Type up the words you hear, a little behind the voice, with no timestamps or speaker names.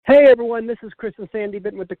Hey everyone, this is Chris and Sandy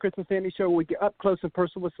Benton with the Chris and Sandy Show. We get up close and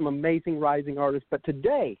personal with some amazing rising artists. But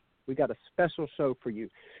today we got a special show for you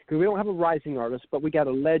because we don't have a rising artist, but we got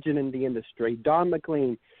a legend in the industry, Don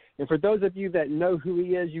McLean. And for those of you that know who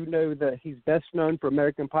he is, you know that he's best known for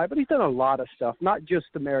American Pie, but he's done a lot of stuff, not just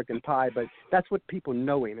American Pie, but that's what people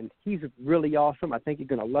know him. And he's really awesome. I think you're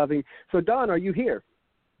going to love him. So Don, are you here?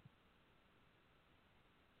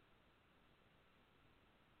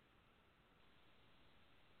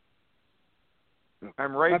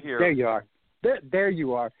 I'm right here. There you are. There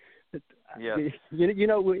you are. Yes. You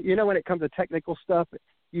know when it comes to technical stuff,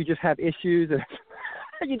 you just have issues, and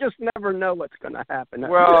you just never know what's going to happen.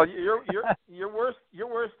 Well, you're worse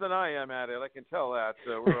than I am at it. I can tell that.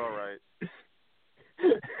 So we're all right.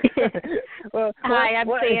 Hi, I'm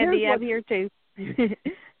Sandy. I'm here too.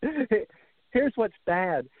 Here's what's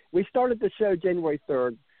bad. We started the show January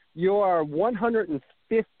 3rd. You're 155th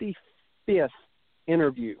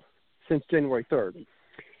interview since January 3rd.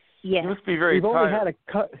 Yeah. You must be very tired.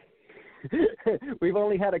 We've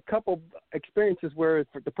only had a couple experiences where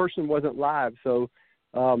the person wasn't live, so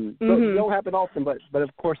it don't happen often. But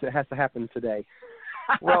of course it has to happen today.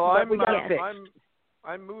 Well,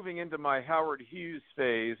 I'm moving into my Howard Hughes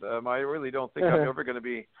phase. I really don't think I'm ever going to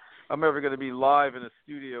be live in a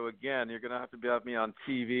studio again. You're going to have to have me on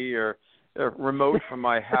TV or remote from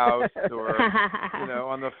my house or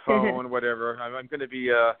on the phone, whatever. I'm going to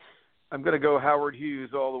be. I'm going to go Howard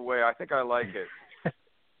Hughes all the way. I think I like it.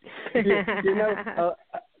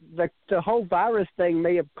 The whole virus thing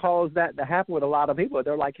may have caused that to happen with a lot of people.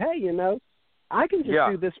 They're like, hey, I can just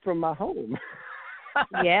do this from my home.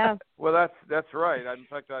 Yeah. Well, that's right. In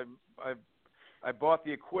fact, I bought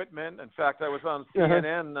the equipment. In fact, I was on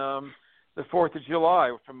CNN the 4th of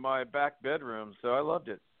July from my back bedroom, so I loved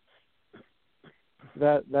it.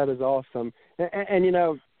 That is awesome.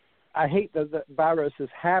 And I hate that the virus has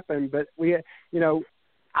happened, but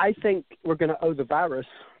I think we're going to owe the virus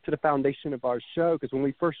to the foundation of our show because when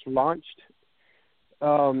we first launched,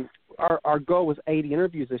 our goal was 80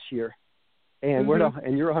 interviews this year, and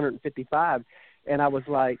you're 155. And I was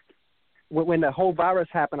like, when the whole virus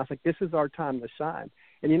happened, I was like, this is our time to shine.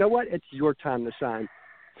 And you know what? It's your time to shine.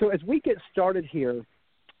 So as we get started here,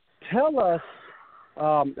 tell us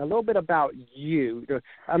a little bit about you.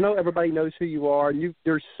 I know everybody knows who you are, and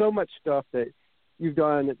there's so much stuff that you've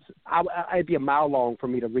done. It'd be a mile long for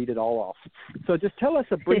me to read it all off. So just tell us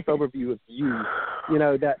a brief overview of you,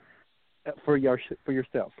 that for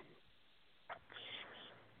yourself.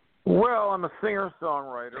 Well, I'm a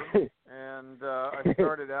singer-songwriter, and I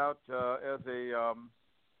started out as a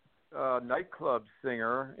nightclub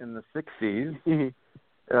singer in the 60s. Mm-hmm.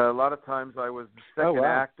 A lot of times I was the second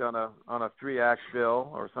act on a 3-act bill,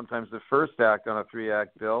 or sometimes the first act on a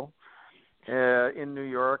 3-act bill in New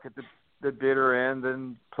York at the bitter end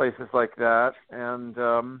and places like that. And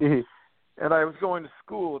and I was going to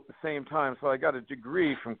school at the same time, so I got a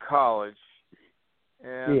degree from college.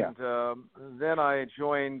 And then I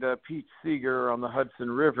joined Pete Seeger on the Hudson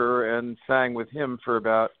River and sang with him for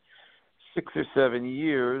about 6 or 7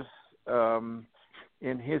 years.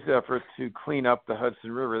 In his effort to clean up the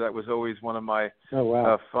Hudson River. That was always one of my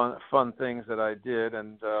fun things that I did,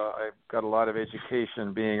 and I got a lot of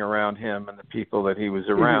education being around him and the people that he was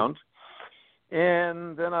around.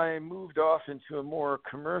 And then I moved off into a more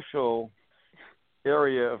commercial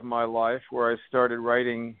area of my life where I started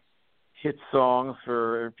writing hit songs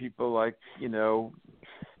for people like,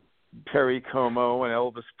 Perry Como and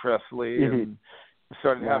Elvis Presley, and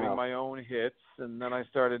started having my own hits, and then I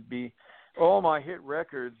started all my hit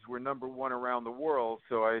records were number one around the world,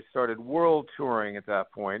 so I started world touring at that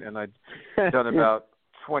point, and I'd done about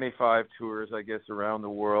 25 tours, I guess, around the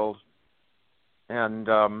world. And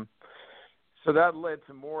so that led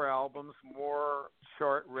to more albums, more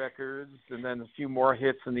chart records, and then a few more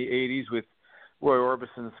hits in the 80s with Roy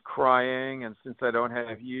Orbison's Crying, and Since I Don't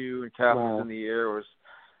Have You, and Castles in the Air was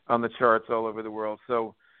on the charts all over the world.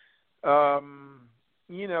 So,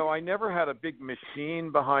 I never had a big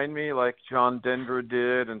machine behind me like John Denver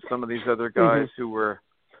did and some of these other guys who were,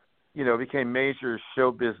 became major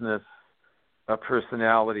show business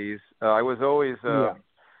personalities. I was always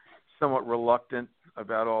somewhat reluctant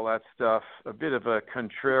about all that stuff, a bit of a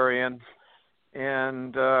contrarian,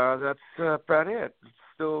 and that's about it. It's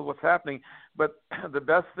still what's happening. But the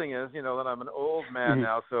best thing is, that I'm an old man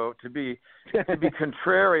now, so to be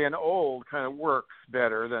contrarian old kind of works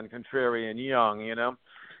better than contrarian young,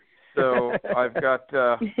 So I've got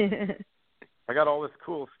I got all this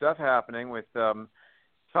cool stuff happening with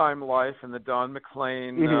Time Life and the Don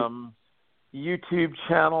McLean YouTube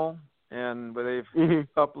channel, and where they've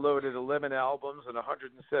uploaded 11 albums and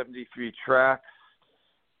 173 tracks.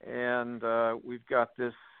 and we've got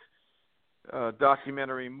this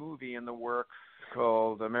documentary movie in the works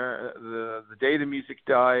called the Day the Music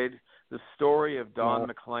Died, the story of Don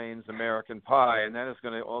McLean's American Pie, and that is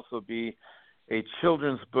going to also be a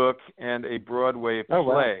children's book and a Broadway play. Oh,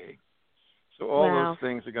 wow. So all those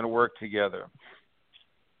things are going to work together.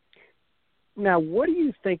 Now, what do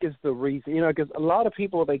you think is the reason? You know, because a lot of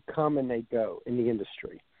people, they come and they go in the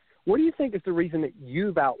industry. What do you think is the reason that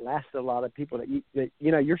you've outlasted a lot of people, that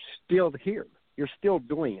you're still here, you're still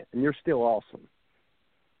doing it, and you're still awesome?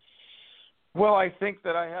 Well, I think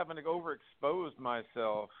that I haven't overexposed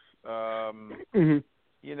myself,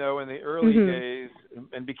 you know, in the early days,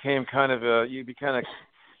 and became kind of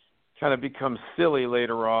become silly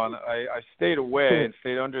later on. I stayed away and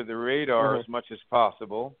stayed under the radar as much as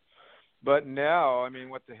possible. But now, I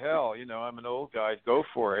mean, what the hell? You know, I'm an old guy. Go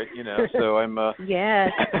for it, you know. So I'm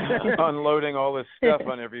unloading all this stuff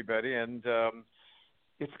on everybody. And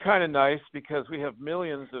it's kind of nice because we have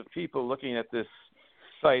millions of people looking at this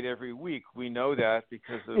site every week. We know that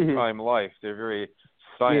because of Time Life. They're very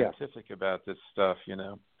scientific about this stuff, you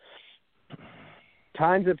know.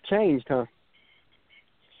 Times have changed, huh?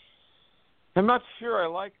 I'm not sure I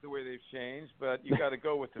like the way they've changed, but you got to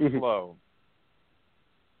go with the flow.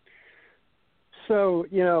 So,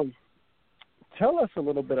 you know, tell us a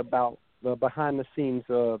little bit about the behind the scenes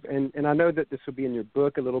of, and I know that this will be in your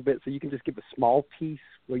book a little bit, so you can just give a small piece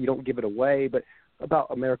where you don't give it away, but about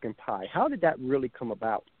American Pie. How did that really come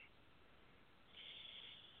about?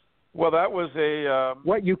 Well, that was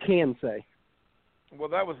what you can say. Well,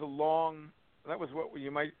 that was what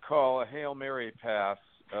you might call a Hail Mary pass,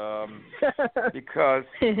 because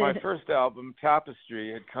my first album,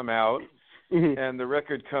 Tapestry, had come out, and the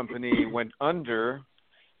record company went under,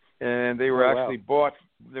 and they were bought.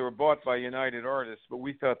 They were bought by United Artists, but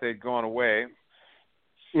we thought they'd gone away.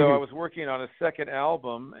 So I was working on a second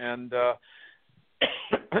album, and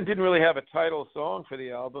I didn't really have a title song for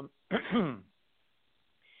the album,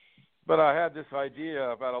 but I had this idea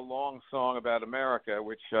about a long song about America,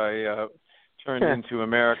 which I turned into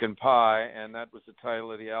American Pie, and that was the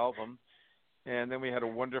title of the album. And then we had a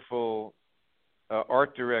wonderful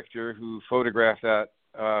art director who photographed that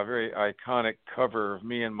very iconic cover of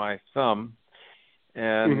me and my thumb,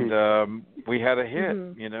 and we had a hit,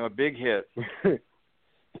 you know, a big hit.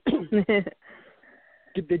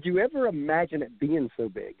 Did you ever imagine it being so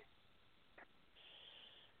big?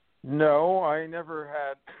 No, I never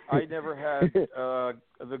had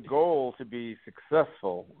the goal to be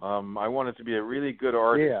successful. I wanted to be a really good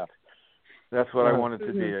artist. Yeah. That's what I wanted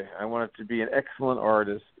to be. I wanted to be an excellent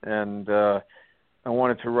artist, and I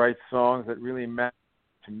wanted to write songs that really mattered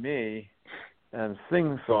to me and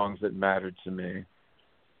sing songs that mattered to me.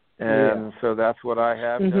 And so that's what I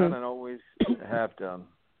have done and always have done.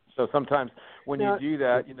 So sometimes when you do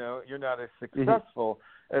that, you know, you're not as successful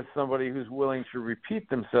as somebody who's willing to repeat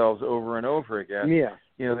themselves over and over again. Yeah.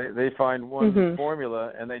 You know, they find one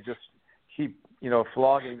formula and they just keep, you know,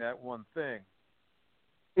 flogging that one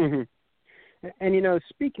thing. And, you know,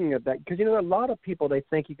 speaking of that, because, you know, a lot of people, they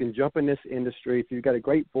think you can jump in this industry. If you've got a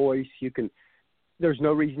great voice, there's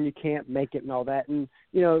no reason you can't make it and all that. And,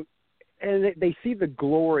 you know, and they see the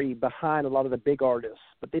glory behind a lot of the big artists,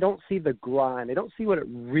 but they don't see the grind. They don't see what it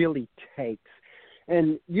really takes.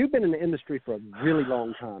 And you've been in the industry for a really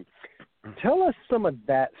long time. Tell us some of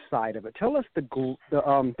that side of it. Tell us the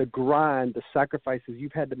grind, the sacrifices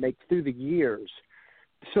you've had to make through the years,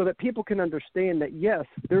 so that people can understand that, yes,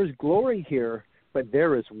 there's glory here, but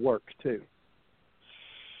there is work too.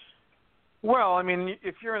 Well, I mean,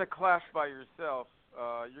 if you're in a class by yourself,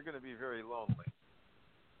 you're going to be very lonely.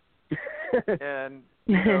 And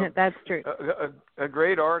you know, that's true. A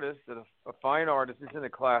great artist, a fine artist, is in a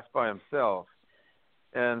class by himself,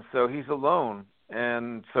 and so he's alone.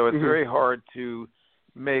 And so it's very hard to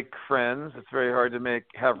make friends. It's very hard to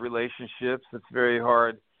have relationships. It's very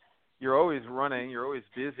hard. You're always running. You're always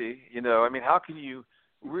busy. You know, I mean, how can you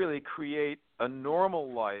really create a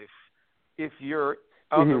normal life if you're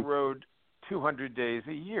on the road 200 days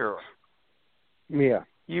a year? Yeah.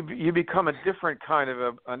 You become a different kind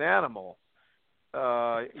of an animal.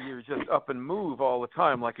 You're just up and move all the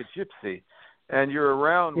time like a gypsy. And you're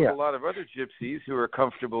around with a lot of other gypsies who are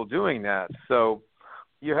comfortable doing that. So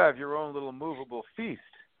you have your own little movable feast,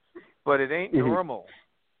 but it ain't normal.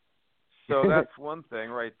 So that's one thing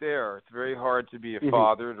right there. It's very hard to be a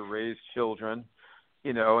father, to raise children,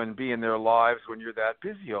 you know, and be in their lives when you're that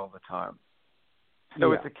busy all the time.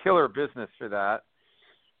 So it's a killer business for that.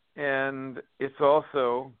 And it's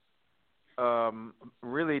also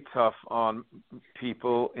really tough on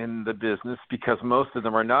people in the business because most of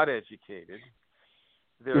them are not educated.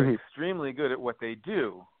 They're extremely good at what they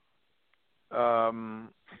do,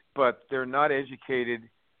 but they're not educated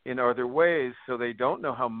in other ways, so they don't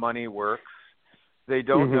know how money works. They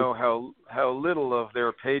don't know how little of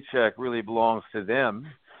their paycheck really belongs to them.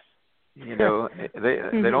 You know,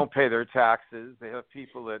 they don't pay their taxes. They have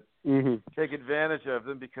people that take advantage of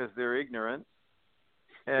them because they're ignorant.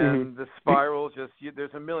 And the spiral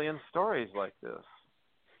there's a million stories like this.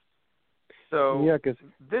 So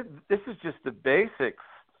this is just the basics.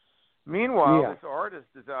 Meanwhile, this artist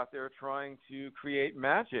is out there trying to create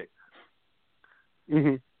magic.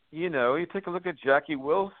 You know, you take a look at Jackie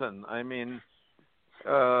Wilson. I mean,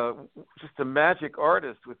 just a magic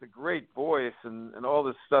artist with a great voice and all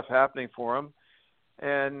this stuff happening for him.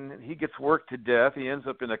 And he gets worked to death. He ends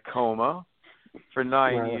up in a coma for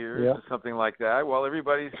 9 years or something like that, while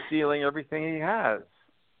everybody's stealing everything he has.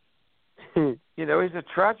 You know, he's a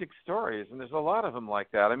tragic story, and there's a lot of them like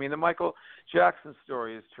that. I mean, the Michael Jackson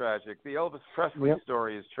story is tragic. The Elvis Presley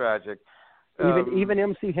story is tragic. Even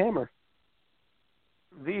MC Hammer.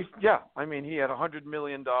 I mean, he had $100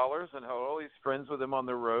 million and had all these friends with him on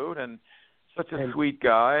the road, and such a sweet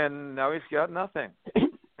guy, and now he's got nothing.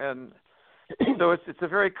 And so it's a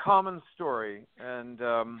very common story, and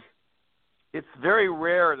it's very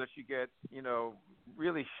rare that you get, you know,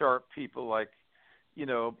 really sharp people like, you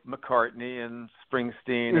know, McCartney and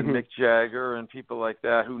Springsteen and Mick Jagger and people like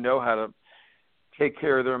that who know how to take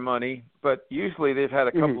care of their money. But usually they've had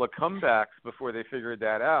a couple of comebacks before they figured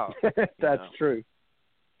that out. That's true.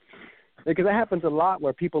 Because that happens a lot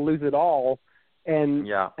where people lose it all, and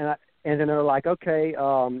then they're like, okay,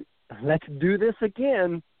 let's do this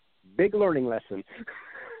again. Big learning lesson.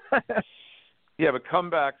 Yeah, but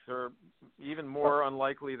comebacks are even more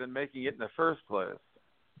unlikely than making it in the first place.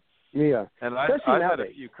 Yeah. And I've had a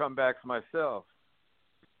few comebacks myself.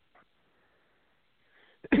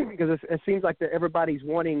 Because it seems like that everybody's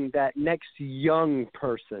wanting that next young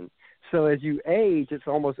person. So as you age,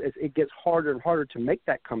 it gets harder and harder to make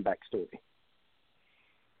that comeback story.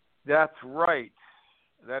 That's right.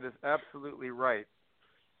 That is absolutely right.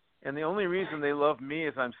 And the only reason they love me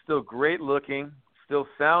is I'm still great looking, still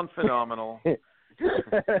sound phenomenal. And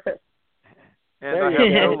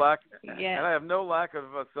I have no lack of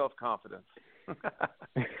self-confidence.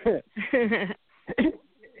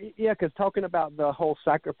 Yeah, because talking about the whole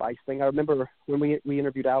sacrifice thing, I remember when we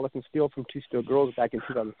interviewed Allison Steele from Two Steel Girls back in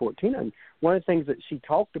 2014, and one of the things that she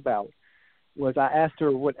talked about was I asked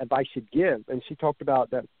her what advice she'd give, and she talked about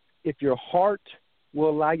that if your heart will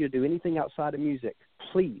allow you to do anything outside of music,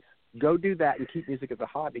 please go do that and keep music as a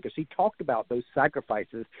hobby, because she talked about those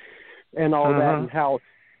sacrifices and all that, and how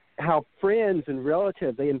friends and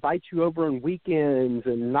relatives, they invite you over on weekends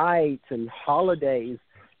and nights and holidays,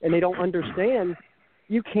 and they don't understand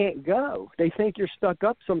you can't go. They think you're stuck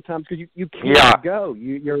up sometimes because you can't go.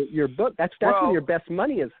 You're booked. That's when your best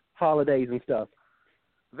money is, holidays and stuff.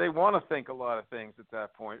 They want to think a lot of things at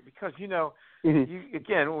that point because, you know,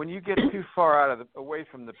 again, when you get too far away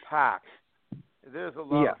from the pack, there's a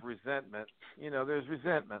lot of resentment. You know, there's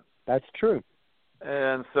resentment. That's true.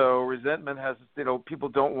 And so resentment has, you know, people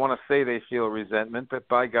don't want to say they feel resentment, but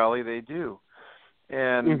by golly, they do.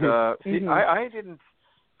 And see, I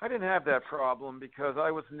didn't have that problem because I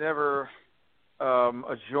was never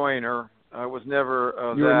a joiner. I was never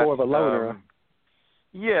you were more of a loner.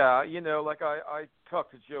 Yeah, you know, like I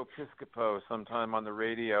talked to Joe Piscopo sometime on the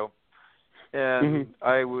radio, and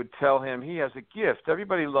I would tell him he has a gift.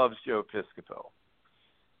 Everybody loves Joe Piscopo.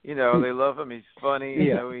 You know, they love him. He's funny.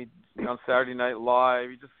 You know, he on Saturday Night Live.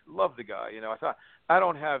 You just love the guy. You know, I thought I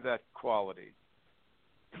don't have that quality.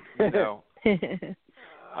 You know,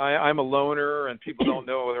 I'm a loner, and people don't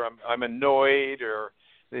know whether I'm annoyed or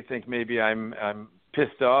they think maybe I'm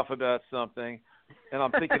pissed off about something, and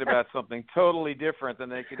I'm thinking about something totally different than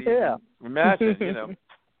they could even imagine. You know,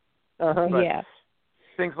 but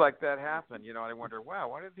things like that happen. You know, I wonder, wow,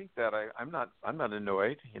 why do they think that? I'm not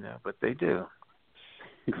annoyed. You know, but they do.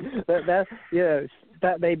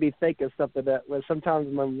 That made me think of something that was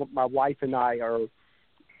sometimes when my wife and I are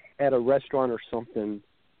at a restaurant or something,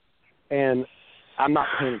 and I'm not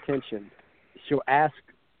paying attention. She'll ask,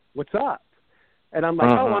 "What's up?" And I'm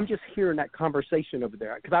like, "Oh, I'm just hearing that conversation over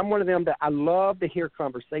there." Because I'm one of them that I love to hear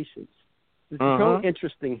conversations. It's so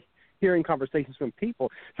interesting hearing conversations from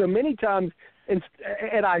people. So many times, and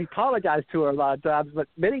I apologize to her a lot of times, but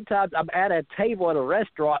many times I'm at a table at a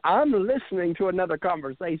restaurant, I'm listening to another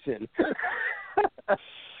conversation.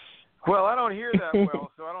 Well, I don't hear that well,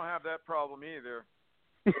 so I don't have that problem either.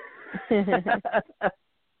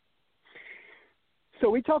 So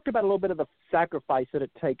we talked about a little bit of the sacrifice that it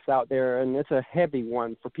takes out there, and it's a heavy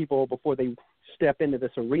one for people before they step into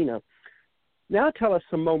this arena. Now tell us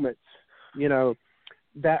some moments, you know,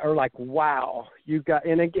 that are like, wow, you've got,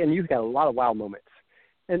 and again, you've got a lot of wow moments.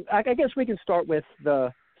 And I guess we can start with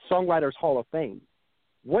the Songwriters Hall of Fame.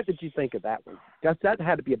 What did you think of that one? That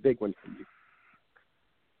had to be a big one for you.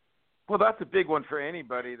 Well, that's a big one for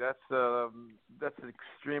anybody. That's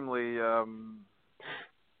extremely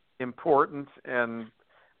important, and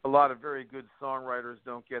a lot of very good songwriters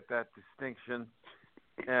don't get that distinction.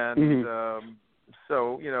 And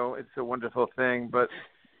so, you know, it's a wonderful thing. But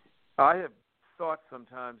I have thought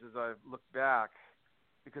sometimes as I've looked back,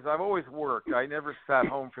 because I've always worked. I never sat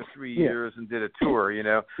home for 3 years and did a tour, you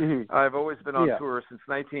know. I've always been on tour since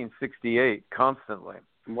 1968, constantly.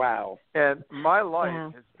 Wow. And my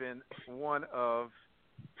life has been one of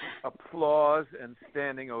applause and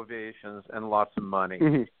standing ovations and lots of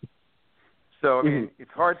money. So, I mean,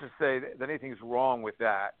 it's hard to say that anything's wrong with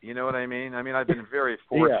that. You know what I mean? I mean, I've been very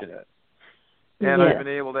fortunate. And I've been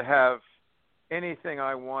able to have anything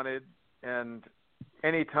I wanted and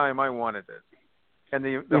anytime I wanted it. And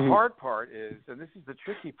the hard part is, and this is the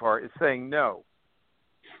tricky part, is saying no.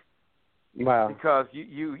 Wow. Because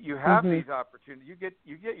you have these opportunities. You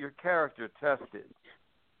get your character tested.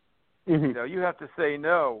 You know, you have to say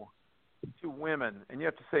no to women, and you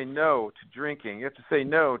have to say no to drinking. You have to say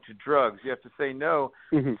no to drugs. You have to say no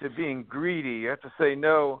to being greedy. You have to say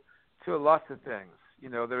no to lots of things, you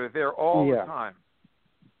know, that are there all the time.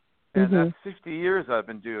 And that's 50 years I've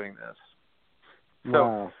been doing this.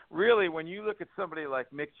 So really, when you look at somebody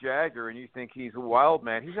like Mick Jagger and you think he's a wild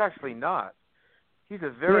man, he's actually not. He's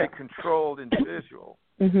a very controlled individual.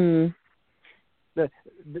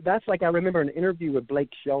 That's like, I remember an interview with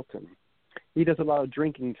Blake Shelton. He does a lot of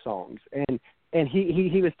drinking songs, and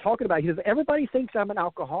he was talking about, he says, everybody thinks I'm an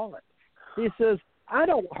alcoholic. He says, I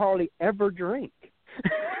don't hardly ever drink.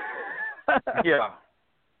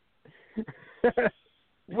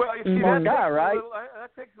 Well, you see, that guy, right?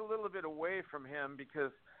 That takes a little bit away from him,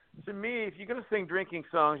 because to me, if you're going to sing drinking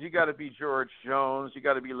songs, you got to be George Jones, you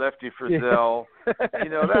got to be Lefty Frizzell. You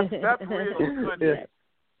know, that's real country.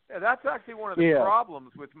 That's actually one of the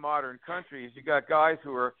problems with modern country is you got guys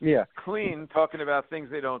who are clean talking about things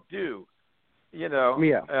they don't do. You know,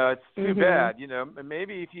 it's too bad. You know,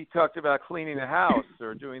 maybe if you talked about cleaning the house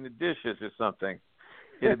or doing the dishes or something,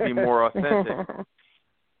 it'd be more authentic.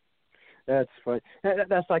 That's funny.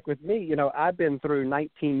 That's like with me. You know, I've been through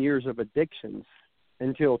 19 years of addictions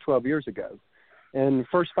until 12 years ago, and the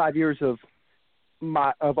first 5 years of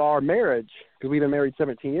our marriage, because we've been married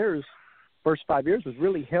 17 years. First 5 years was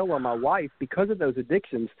really hell on my wife because of those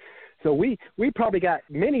addictions. So we probably got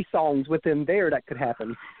many songs within there that could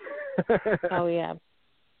happen. Oh yeah.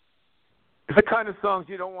 The kind of songs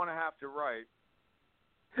you don't want to have to write.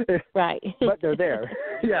 Right. But they're there.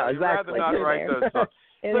 Yeah, exactly. You'd rather not write those songs.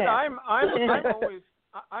 But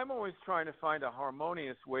I'm always trying to find a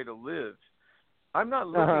harmonious way to live. I'm not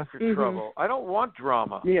looking for trouble. I don't want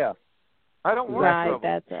drama. Yeah. I don't want trouble.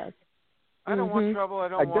 That's us. I don't want trouble. I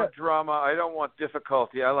don't want drama. I don't want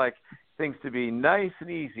difficulty. I like things to be nice and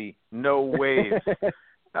easy. No waves.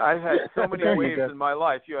 I've had so many waves in my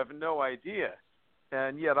life. You have no idea.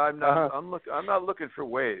 And yet I'm not. I'm not looking for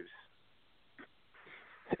waves.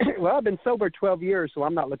 Well, I've been sober 12 years, so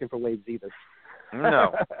I'm not looking for waves either.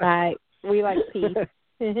 No. Right. We like peace.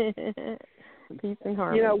 Peace and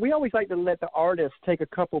harmony. You know, we always like to let the artists take a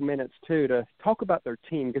couple minutes, too, to talk about their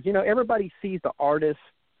team. Because, you know, everybody sees the artist,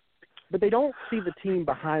 but they don't see the team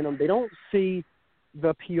behind them. They don't see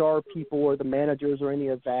the PR people or the managers or any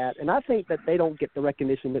of that. And I think that they don't get the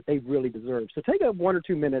recognition that they really deserve. So take 1 or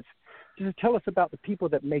 2 minutes to tell us about the people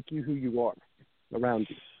that make you who you are around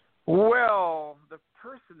you. Well, the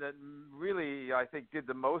person that really, I think, did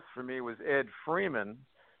the most for me was Ed Freeman,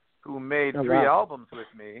 who made 3 albums with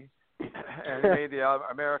me, and made the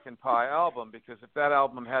American Pie album, because if that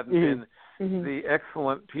album hadn't been the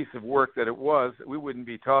excellent piece of work that it was, we wouldn't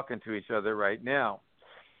be talking to each other right now.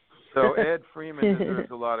 So Ed Freeman deserves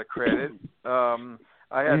a lot of credit.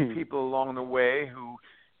 I had people along the way who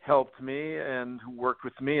helped me and who worked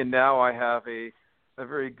with me, and now I have a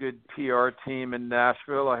very good PR team in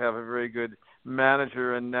Nashville. I have a very good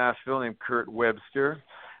manager in Nashville named Kurt Webster.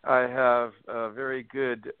 I have a very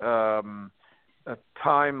good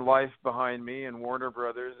Time Life behind me and Warner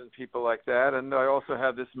Brothers and people like that. And I also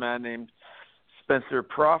have this man named Spencer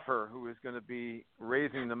Proffer, who is going to be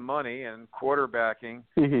raising the money and quarterbacking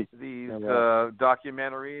these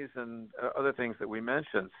documentaries and other things that we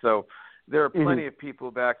mentioned. So there are plenty of people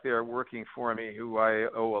back there working for me who I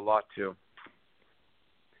owe a lot to.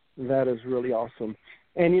 That is really awesome.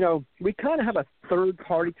 And, you know, we kind of have a third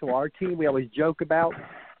party to our team we always joke about,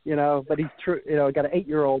 you know, but he's true. You know, got an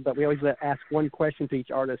 8-year-old, but we always ask one question to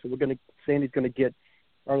each artist, and we're going to Sandy's going to get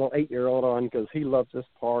our little 8-year-old on because he loves this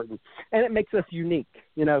part, and it makes us unique.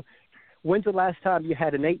 You know, when's the last time you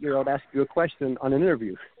had an 8-year-old ask you a question on an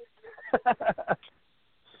interview?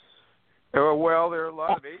 Well, there are a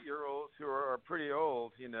lot of 8-year-olds who are pretty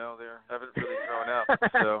old. You know, they haven't really grown up.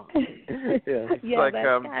 So it's like,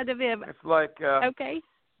 that's kind of him. It's like okay.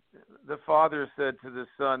 The father said to the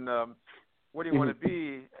son, "What do you want to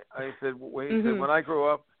be?" I said, he said, "When I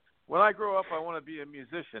grow up, I want to be a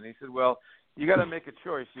musician." He said, "Well, you got to make a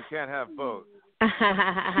choice. You can't have both."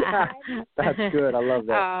 That's good. I love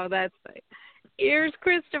that. Oh, that's nice. Here's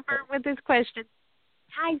Christopher with his question.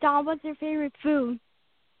 Hi, Don. What's your favorite food?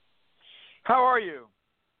 How are you?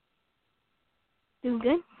 Doing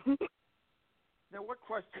good. Now, what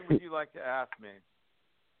question would you like to ask me?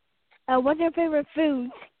 What's your favorite food?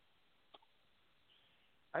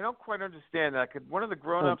 I don't quite understand that. Could one of the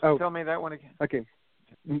grown-ups tell me that one again? Okay.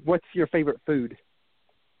 What's your favorite food?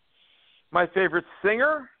 My favorite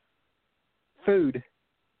singer? Food.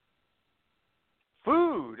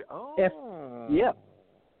 Food. Oh. Yeah.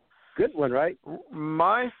 Good one, right?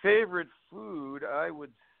 My favorite food, I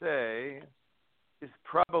would say, is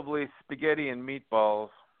probably spaghetti and meatballs.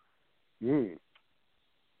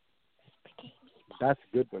 That's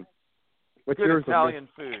a good one. What's good yours? Italian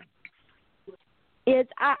food?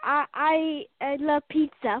 It's I love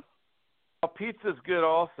pizza. Oh, pizza's good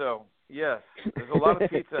also. Yes, there's a lot of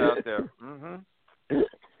pizza out there.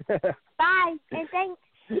 Bye, and thanks.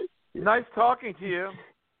 Nice talking to you.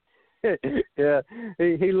 Yeah,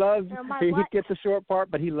 he loves. He gets the short part,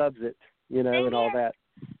 but he loves it. You know, and all that.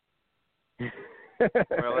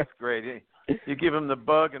 Well, that's great. You give him the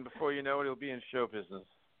bug, and before you know it, he'll be in show business.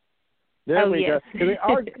 There we go.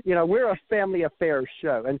 You know, we're a family affairs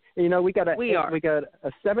show, and you know we got a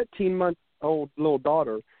 17-month-old little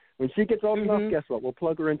daughter. When she gets old enough, guess what? We'll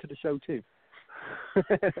plug her into the show too.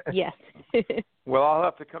 Yes. Well, I'll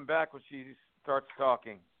have to come back when she starts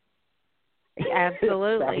talking.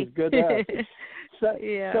 Absolutely. Sounds good.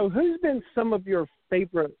 So who's been some of your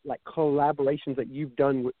favorite collaborations that you've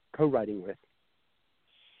done with co-writing with?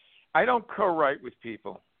 I don't co-write with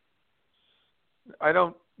people. I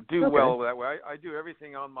don't do well that way. I do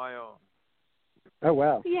everything on my own. Oh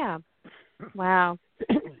wow. Yeah. Wow.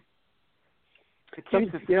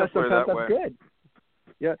 Sometimes that's good.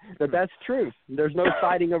 Yeah, that's true. There's no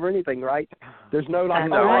fighting over anything, right? There's no I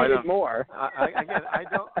need more. I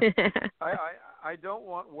don't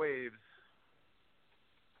want waves.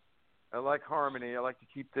 I like harmony. I like to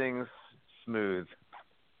keep things smooth.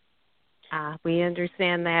 We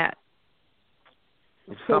understand that.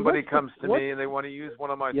 If somebody comes to me and they want to use one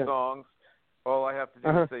of my songs, all I have to do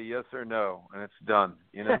is say yes or no, and it's done.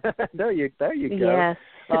 You know. there you go. Yes,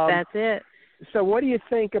 that's it. So, what do you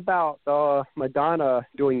think about Madonna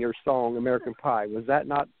doing your song "American Pie"? What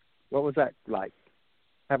was that like?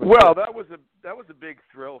 That was a big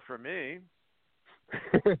thrill for me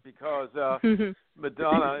because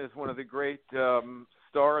Madonna is one of the great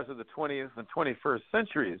stars of the 20th and 21st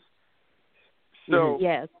centuries. So,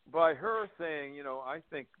 by her saying, you know, I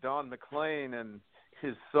think Don McLean and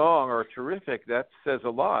his song are terrific, that says a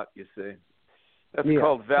lot. You see, that's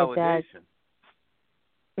called validation.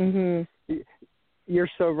 You're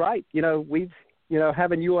so right. You know,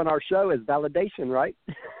 having you on our show is validation, right?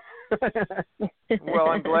 Well,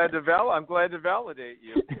 I'm glad to validate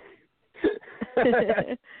you.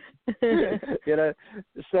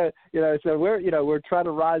 So we're trying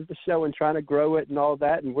to rise the show and trying to grow it and all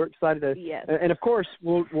that, and we're excited to. Yes. And of course,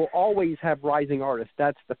 we'll always have rising artists.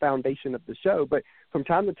 That's the foundation of the show. But from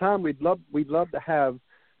time to time, we'd love to have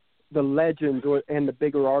the legends and the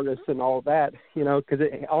bigger artists and all that, you know, because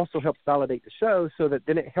it also helps validate the show, so that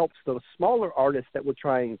then it helps the smaller artists that we're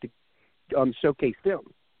trying to showcase them.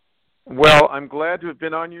 Well, I'm glad to have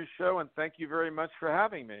been on your show, and thank you very much for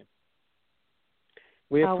having me.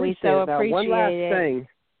 We appreciate it. Now, one last thing.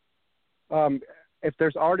 If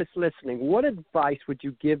there's artists listening, what advice would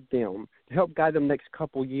you give them to help guide them next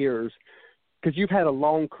couple years? Because you've had a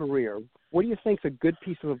long career. What do you think is a good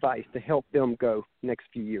piece of advice to help them go next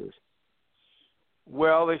few years?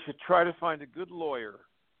 Well, they should try to find a good lawyer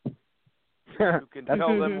who can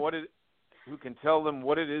tell them what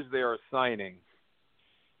it is they are signing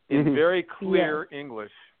in very clear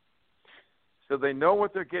English, so they know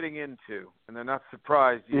what they're getting into, and they're not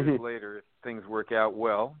surprised years later if things work out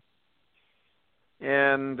well.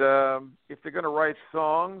 And if they're going to write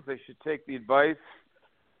songs, they should take the advice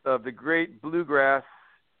of the great bluegrass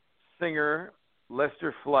singer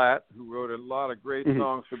Lester Flatt, who wrote a lot of great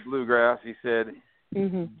songs for bluegrass. He said,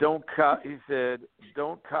 "Don't copy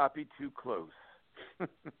too close."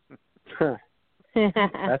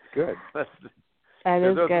 That's good. That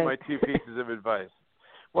is those good. are my two pieces of advice.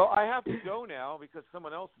 Well, I have to go now because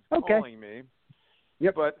someone else is calling me.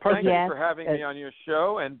 Yep. But thank you for having me on your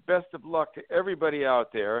show, and best of luck to everybody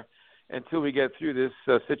out there until we get through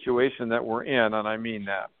this situation that we're in, and I mean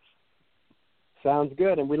that. Sounds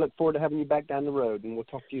good, and we look forward to having you back down the road, and we'll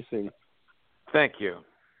talk to you soon. Thank you.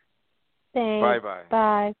 Thanks. Bye-bye.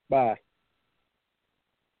 Bye. Bye.